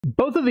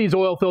Both of these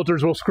oil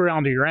filters will screw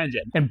onto your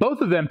engine, and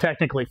both of them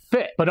technically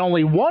fit, but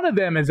only one of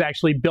them is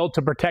actually built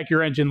to protect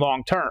your engine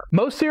long term.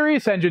 Most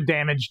serious engine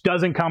damage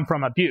doesn't come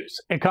from abuse.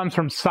 It comes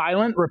from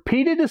silent,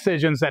 repeated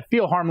decisions that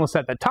feel harmless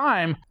at the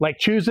time, like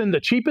choosing the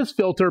cheapest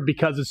filter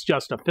because it's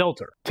just a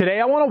filter. Today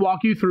I want to walk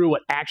you through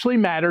what actually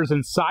matters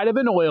inside of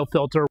an oil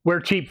filter, where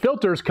cheap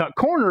filters cut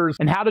corners,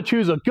 and how to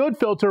choose a good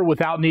filter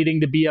without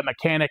needing to be a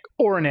mechanic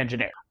or an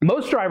engineer.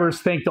 Most drivers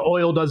think the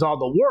oil does all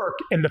the work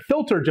and the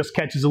filter just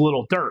catches a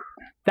little dirt.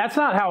 That's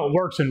not how it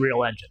works in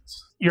real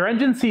engines. Your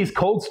engine sees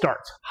cold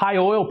starts, high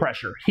oil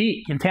pressure,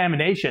 heat,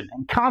 contamination,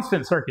 and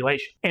constant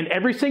circulation. And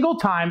every single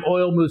time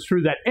oil moves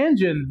through that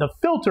engine, the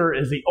filter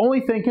is the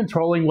only thing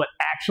controlling what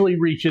actually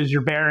reaches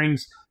your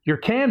bearings, your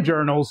cam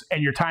journals,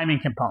 and your timing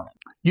component.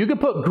 You can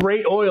put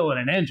great oil in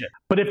an engine,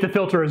 but if the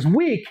filter is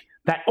weak,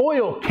 that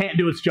oil can't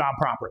do its job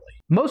properly.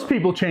 Most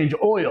people change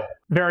oil.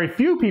 Very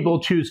few people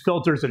choose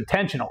filters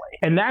intentionally,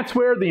 and that's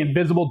where the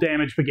invisible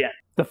damage begins.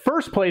 The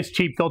first place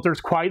cheap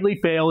filters quietly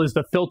fail is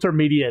the filter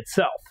media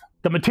itself,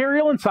 the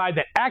material inside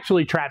that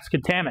actually traps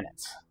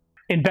contaminants.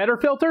 In better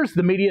filters,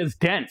 the media is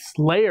dense,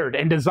 layered,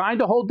 and designed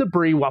to hold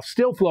debris while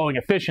still flowing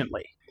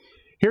efficiently.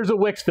 Here's a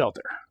Wix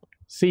filter.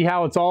 See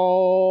how it's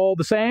all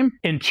the same?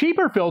 In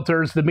cheaper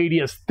filters, the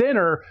media is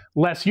thinner,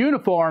 less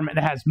uniform, and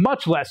has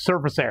much less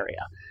surface area.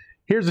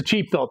 Here's a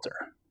cheap filter.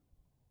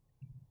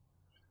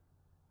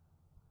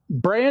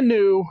 Brand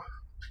new.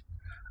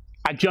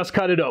 I just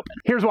cut it open.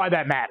 Here's why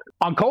that matters.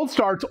 On cold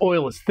starts,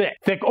 oil is thick.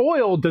 Thick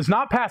oil does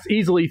not pass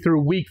easily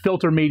through weak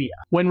filter media.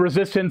 When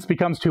resistance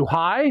becomes too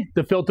high,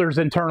 the filter's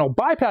internal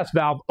bypass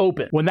valve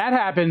opens. When that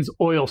happens,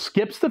 oil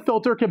skips the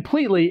filter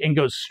completely and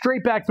goes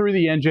straight back through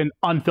the engine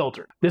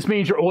unfiltered. This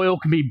means your oil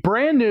can be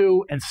brand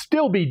new and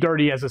still be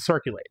dirty as it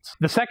circulates.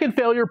 The second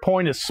failure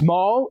point is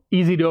small,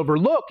 easy to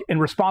overlook, and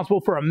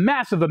responsible for a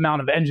massive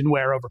amount of engine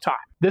wear over time.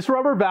 This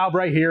rubber valve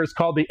right here is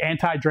called the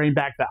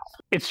anti-drainback valve.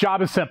 Its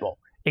job is simple.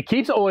 It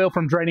keeps oil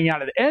from draining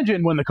out of the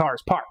engine when the car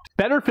is parked.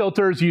 Better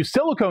filters use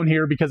silicone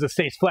here because it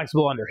stays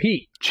flexible under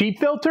heat. Cheap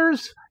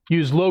filters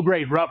use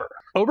low-grade rubber.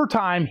 Over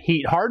time,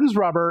 heat hardens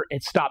rubber,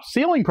 it stops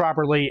sealing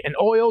properly, and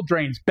oil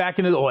drains back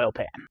into the oil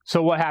pan.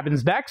 So what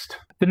happens next?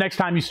 The next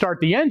time you start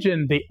the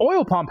engine, the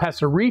oil pump has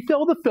to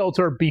refill the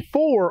filter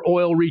before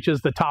oil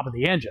reaches the top of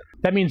the engine.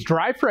 That means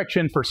dry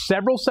friction for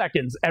several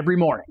seconds every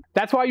morning.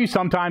 That's why you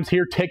sometimes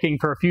hear ticking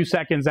for a few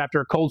seconds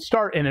after a cold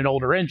start in an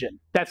older engine.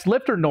 That's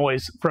lifter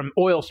noise from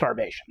oil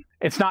starvation.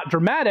 It's not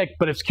dramatic,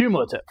 but it's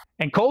cumulative.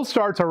 And cold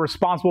starts are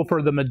responsible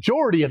for the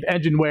majority of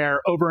engine wear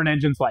over an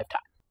engine's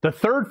lifetime. The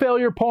third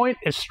failure point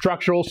is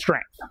structural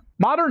strength.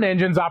 Modern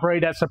engines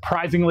operate at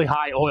surprisingly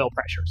high oil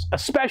pressures,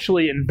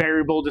 especially in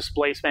variable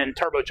displacement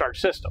turbocharged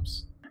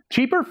systems.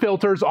 Cheaper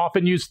filters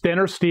often use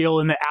thinner steel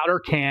in the outer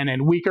can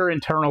and weaker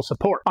internal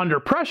support. Under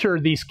pressure,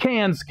 these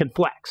cans can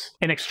flex.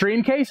 In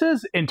extreme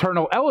cases,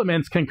 internal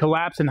elements can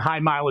collapse in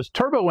high-mileage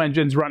turbo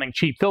engines running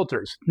cheap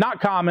filters.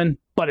 Not common,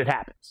 but it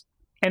happens.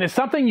 And it's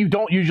something you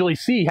don't usually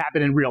see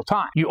happen in real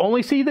time. You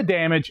only see the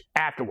damage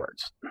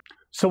afterwards.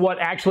 So what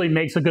actually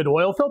makes a good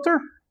oil filter?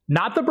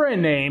 Not the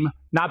brand name,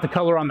 not the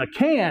color on the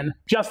can,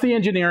 just the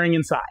engineering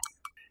inside.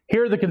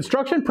 Here are the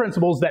construction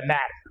principles that matter.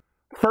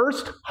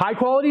 First,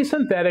 high-quality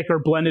synthetic or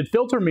blended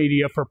filter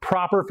media for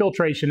proper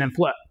filtration and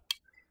flow.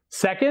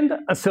 Second,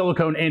 a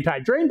silicone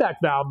anti-drainback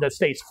valve that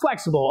stays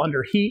flexible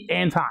under heat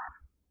and time.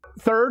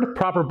 Third,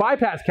 proper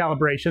bypass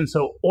calibration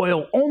so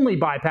oil only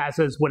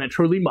bypasses when it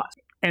truly must.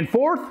 And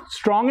fourth,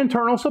 strong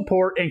internal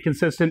support and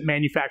consistent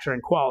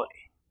manufacturing quality.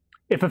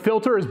 If a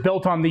filter is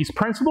built on these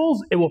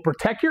principles, it will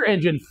protect your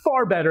engine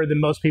far better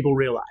than most people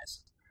realize,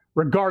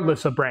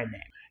 regardless of brand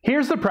name.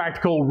 Here's the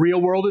practical,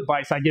 real-world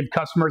advice I give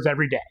customers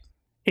every day.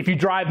 If you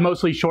drive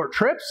mostly short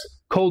trips,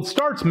 cold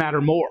starts matter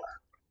more.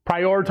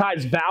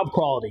 Prioritize valve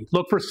quality.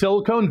 Look for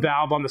silicone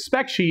valve on the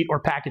spec sheet or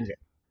packaging.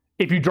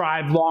 If you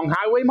drive long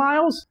highway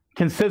miles,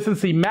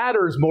 consistency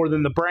matters more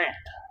than the brand.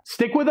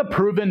 Stick with a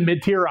proven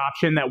mid-tier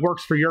option that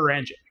works for your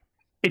engine.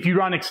 If you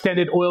run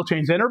extended oil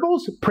change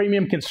intervals,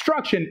 premium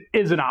construction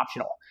isn't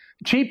optional.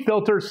 Cheap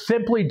filters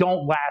simply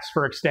don't last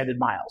for extended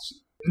miles.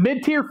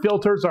 Mid-tier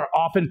filters are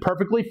often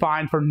perfectly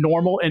fine for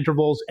normal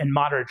intervals and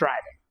moderate driving.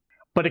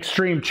 But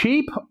extreme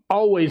cheap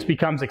always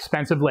becomes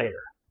expensive later.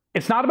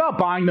 It's not about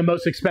buying the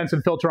most expensive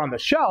filter on the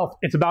shelf,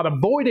 it's about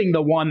avoiding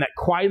the one that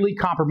quietly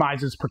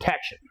compromises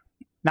protection.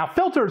 Now,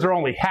 filters are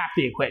only half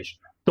the equation.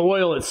 The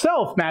oil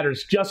itself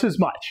matters just as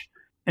much.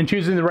 And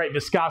choosing the right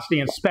viscosity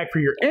and spec for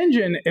your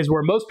engine is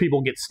where most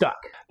people get stuck.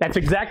 That's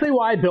exactly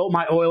why I built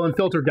my oil and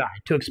filter guide,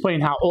 to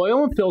explain how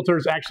oil and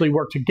filters actually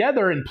work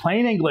together in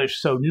plain English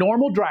so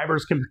normal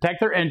drivers can protect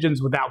their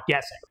engines without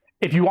guessing.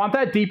 If you want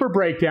that deeper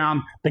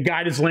breakdown, the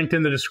guide is linked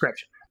in the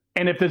description.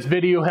 And if this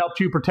video helped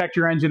you protect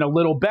your engine a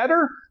little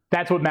better,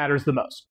 that's what matters the most.